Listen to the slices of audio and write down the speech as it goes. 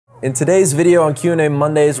In today's video on Q&A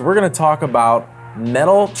Mondays, we're going to talk about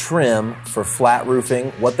metal trim for flat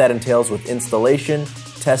roofing, what that entails with installation,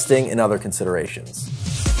 testing, and other considerations.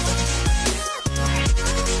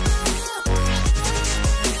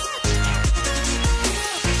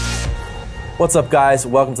 What's up, guys?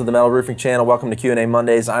 Welcome to the Metal Roofing channel. Welcome to Q&A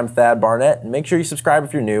Mondays. I'm Barnette, and make sure you subscribe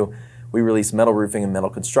if you're new. We release metal roofing and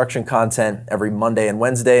metal construction content every Monday and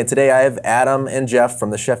Wednesday. And today I have Adam and Jeff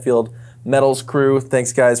from the Sheffield Metals crew.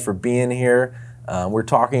 Thanks, guys, for being here. We're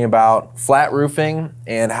talking about flat roofing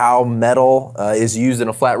and how metal is used in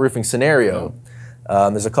a flat roofing scenario.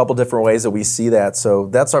 There's a couple different ways that we see that. So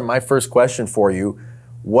that's my first question for you.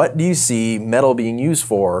 What do you see metal being used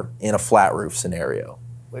for in a flat roof scenario?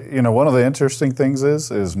 You know, one of the interesting things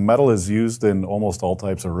is metal is used in almost all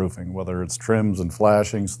types of roofing, whether it's trims and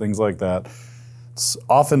flashings, things like that. It's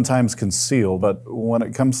oftentimes concealed, but when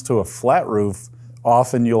it comes to a flat roof,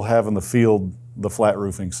 often you'll have in the field the flat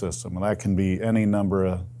roofing system, and that can be any number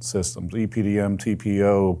of systems, EPDM,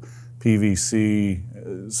 TPO,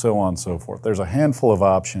 PVC, so on and so forth. There's a handful of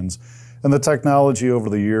options, and the technology over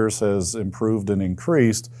the years has improved and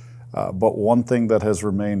increased, but one thing that has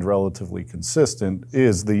remained relatively consistent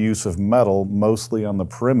is the use of metal, mostly on the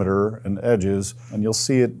perimeter and edges, and you'll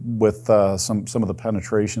see it with some of the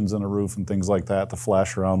penetrations in a roof and things like that to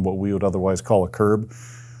flash around what we would otherwise call a curb.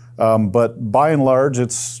 But by and large,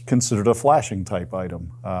 it's considered a flashing type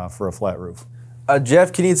item for a flat roof.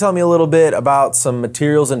 Jeff, can you tell me a little bit about some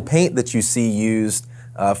materials and paint that you see used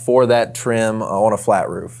for that trim on a flat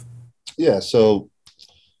roof? Yeah, so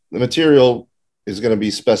the material is going to be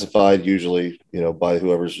specified usually, by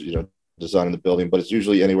whoever's, designing the building, but it's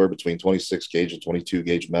usually anywhere between 26 gauge and 22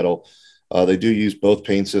 gauge metal. They do use both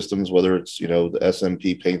paint systems, whether it's, the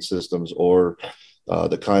SMP paint systems or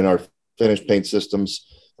the Kynar finished paint systems.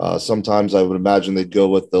 Sometimes I would imagine they'd go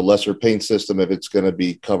with the lesser paint system if it's going to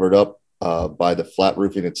be covered up by the flat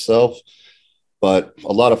roofing itself. But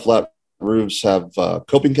a lot of flat roofs have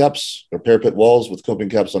coping caps or parapet walls with coping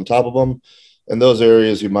caps on top of them. In those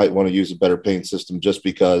areas, you might want to use a better paint system just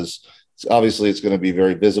because obviously it's going to be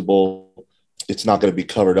very visible. It's not going to be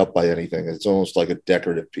covered up by anything. It's almost like a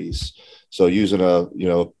decorative piece. So using a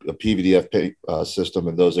PVDF paint system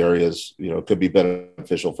in those areas, could be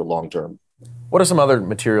beneficial for long term. What are some other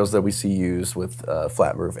materials that we see used with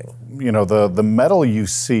flat roofing? The metal you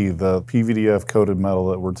see, the PVDF coated metal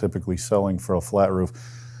that we're typically selling for a flat roof,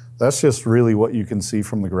 that's just really what you can see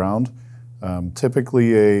from the ground.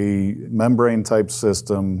 Typically a membrane type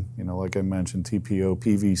system, like I mentioned, TPO,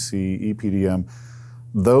 PVC, EPDM,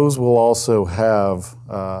 those will also have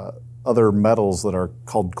other metals that are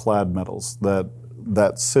called clad metals.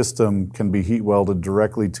 That system can be heat welded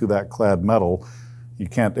directly to that clad metal. You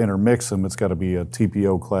can't intermix them. It's got to be a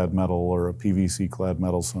TPO clad metal or a PVC clad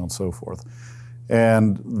metal, so on and so forth.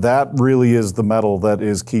 And that really is the metal that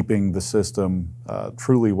is keeping the system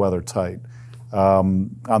truly weather tight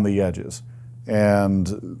on the edges.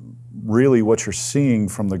 And really what you're seeing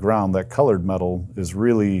from the ground, that colored metal, is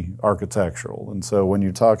really architectural. And so when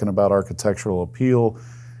you're talking about architectural appeal,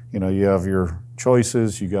 you have your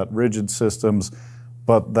choices, you got rigid systems,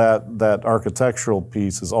 but that architectural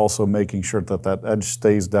piece is also making sure that edge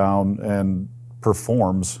stays down and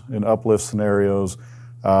performs in uplift scenarios,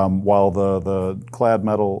 while the clad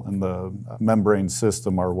metal and the membrane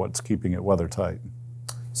system are what's keeping it weather tight.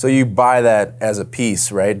 So you buy that as a piece,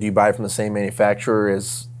 right? Do you buy it from the same manufacturer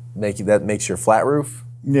as that makes your flat roof?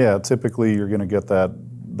 Yeah, typically you're going to get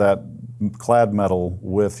that clad metal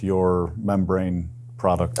with your membrane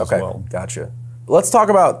product as well. Okay, gotcha. Let's talk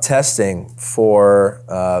about testing for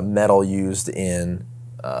metal used in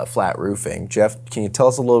flat roofing. Jeff, can you tell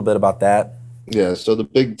us a little bit about that? Yeah, so the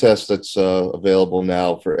big test that's available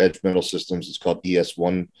now for edge metal systems is called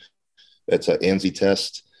ES1. It's an ANSI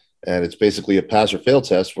test, and it's basically a pass or fail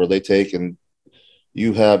test where they take and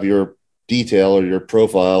you have your detail or your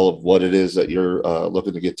profile of what it is that you're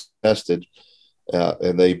looking to get tested,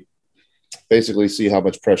 and they basically see how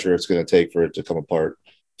much pressure it's going to take for it to come apart.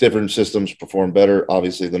 Different systems perform better,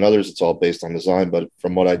 obviously, than others. It's all based on design, but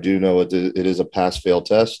from what I do know, it is a pass-fail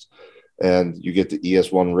test, and you get the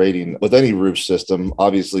ES1 rating. With any roof system,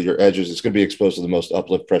 obviously, your edges, it's going to be exposed to the most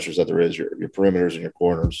uplift pressures that there is, your perimeters and your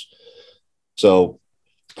corners. So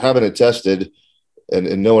having it tested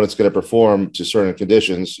and knowing it's going to perform to certain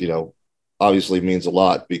conditions, obviously means a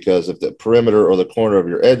lot, because if the perimeter or the corner of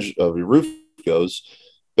your edge of your roof goes,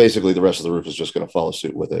 basically the rest of the roof is just going to follow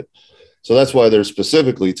suit with it. So that's why they're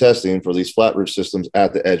specifically testing for these flat roof systems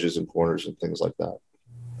at the edges and corners and things like that.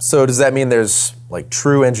 So does that mean there's like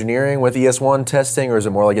true engineering with ES1 testing, or is it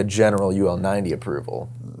more like a general UL90 approval?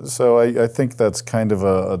 So I think that's kind of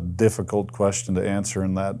a difficult question to answer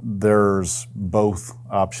in that there's both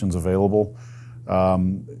options available.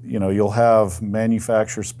 You know, you'll have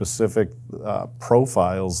manufacturer-specific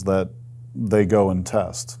profiles that they go and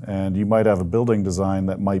test, and you might have a building design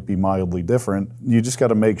that might be mildly different. You just got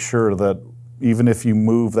to make sure that even if you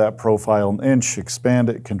move that profile an inch, expand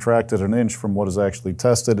it, contract it an inch from what is actually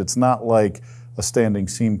tested, it's not like a standing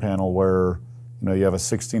seam panel where you have a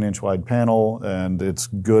 16-inch wide panel and it's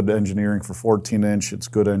good engineering for 14-inch, it's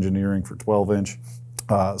good engineering for 12-inch.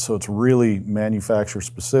 So it's really manufacturer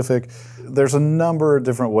specific. There's a number of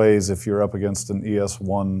different ways if you're up against an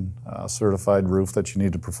ES1 certified roof that you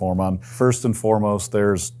need to perform on. First and foremost,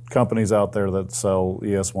 there's companies out there that sell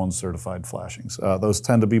ES1 certified flashings. Those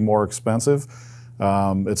tend to be more expensive.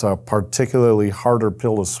 It's a particularly harder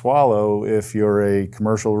pill to swallow if you're a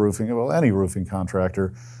commercial roofing, well, any roofing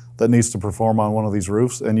contractor that needs to perform on one of these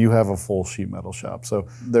roofs and you have a full sheet metal shop. So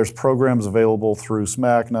there's programs available through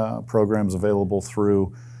SMACNA, programs available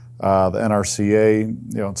through the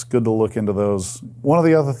NRCA. It's good to look into those. One of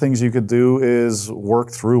the other things you could do is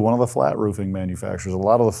work through one of the flat roofing manufacturers. A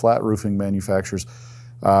lot of the flat roofing manufacturers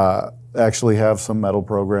actually have some metal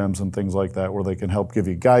programs and things like that where they can help give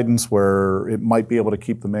you guidance where it might be able to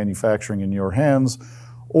keep the manufacturing in your hands,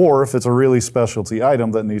 or if it's a really specialty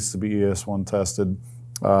item that needs to be ES1 tested.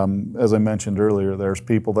 As I mentioned earlier, there's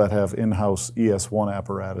people that have in-house ES1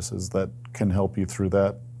 apparatuses that can help you through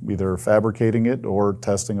that, either fabricating it or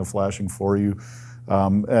testing a flashing for you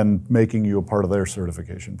and making you a part of their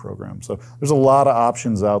certification program. So there's a lot of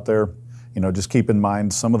options out there. Just keep in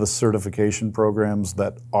mind some of the certification programs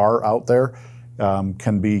that are out there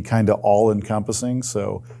can be kind of all-encompassing.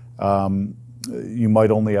 So you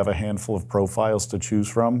might only have a handful of profiles to choose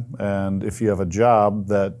from, and if you have a job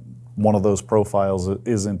that one of those profiles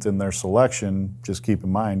isn't in their selection, just keep in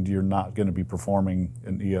mind you're not going to be performing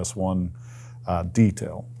an ES1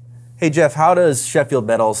 detail. Hey Jeff, how does Sheffield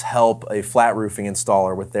Metals help a flat roofing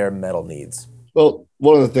installer with their metal needs? Well,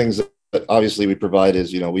 one of the things that obviously we provide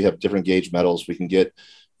is, we have different gauge metals. We can get,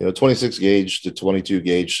 26 gauge to 22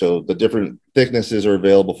 gauge. So the different thicknesses are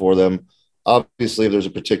available for them. Obviously, if there's a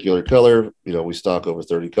particular color, we stock over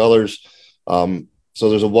 30 colors. So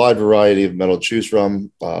there's a wide variety of metal to choose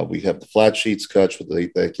from. We have the flat sheets cut where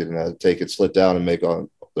they can take it, slit down, and make on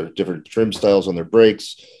their different trim styles on their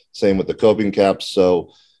brakes. Same with the coping caps.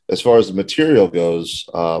 So as far as the material goes,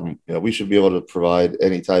 we should be able to provide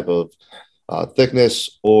any type of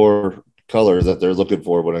thickness or color that they're looking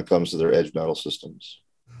for when it comes to their edge metal systems.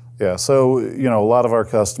 Yeah, so a lot of our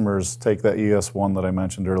customers take that ES1 that I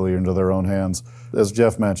mentioned earlier into their own hands. As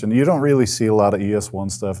Jeff mentioned, you don't really see a lot of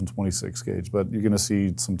ES1 stuff in 26 gauge, but you're going to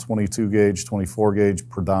see some 22 gauge, 24 gauge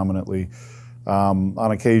predominantly.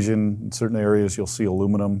 On occasion, in certain areas, you'll see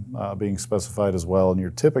aluminum being specified as well, and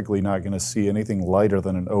you're typically not going to see anything lighter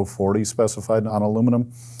than an 040 specified on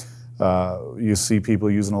aluminum. You see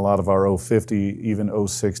people using a lot of our 050, even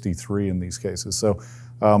 063 in these cases. So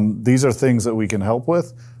these are things that we can help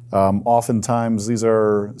with. Oftentimes, these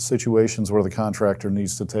are situations where the contractor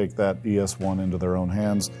needs to take that ES1 into their own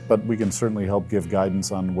hands, but we can certainly help give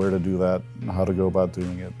guidance on where to do that, how to go about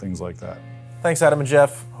doing it, things like that. Thanks, Adam and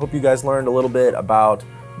Jeff. Hope you guys learned a little bit about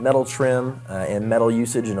metal trim and metal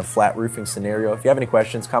usage in a flat roofing scenario. If you have any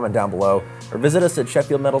questions, comment down below or visit us at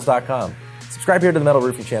sheffieldmetals.com. Subscribe here to the Metal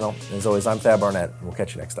Roofing channel. And as always, I'm Thad Barnette, and we'll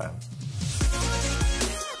catch you next time.